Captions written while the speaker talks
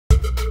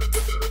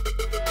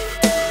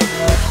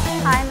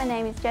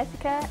is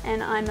Jessica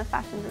and I'm a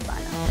fashion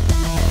designer.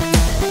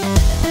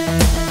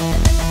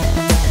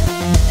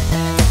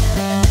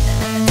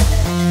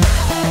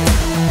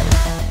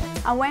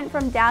 I went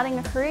from doubting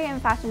a career in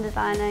fashion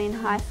designer in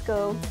high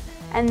school,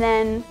 and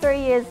then 3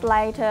 years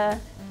later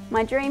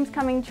my dreams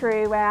coming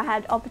true where I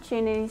had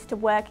opportunities to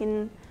work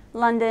in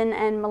London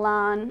and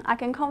Milan. I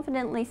can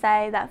confidently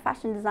say that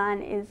fashion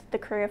design is the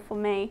career for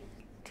me.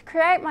 To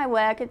create my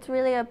work, it's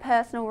really a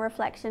personal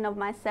reflection of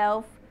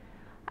myself.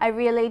 I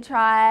really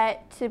try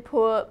to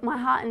put my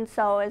heart and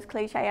soul, as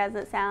cliche as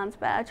it sounds,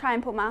 but I try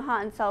and put my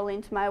heart and soul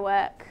into my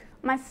work.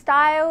 My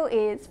style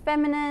is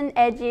feminine,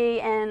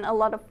 edgy and a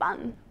lot of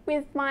fun.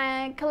 With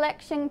my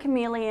collection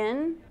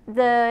Chameleon,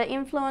 the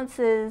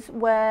influences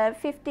were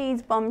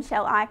 50s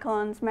bombshell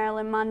icons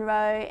Marilyn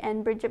Monroe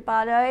and Bridget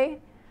Bardot.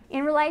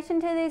 In relation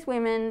to these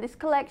women, this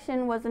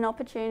collection was an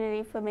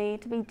opportunity for me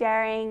to be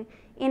daring,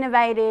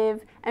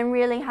 innovative and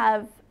really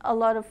have a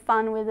lot of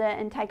fun with it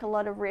and take a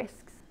lot of risks.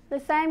 The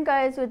same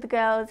goes with the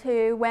girls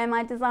who wear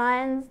my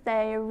designs.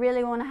 They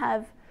really want to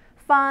have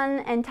fun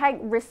and take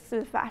risks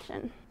with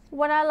fashion.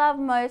 What I love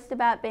most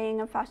about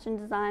being a fashion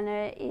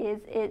designer is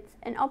it's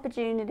an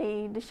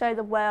opportunity to show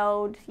the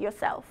world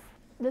yourself.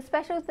 The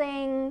special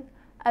thing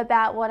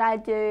about what I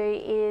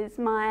do is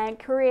my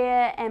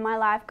career and my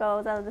life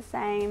goals are the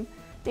same.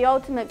 The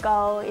ultimate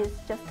goal is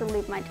just to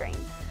live my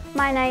dreams.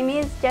 My name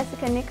is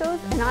Jessica NICHOLLS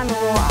and I'm a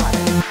raw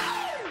artist.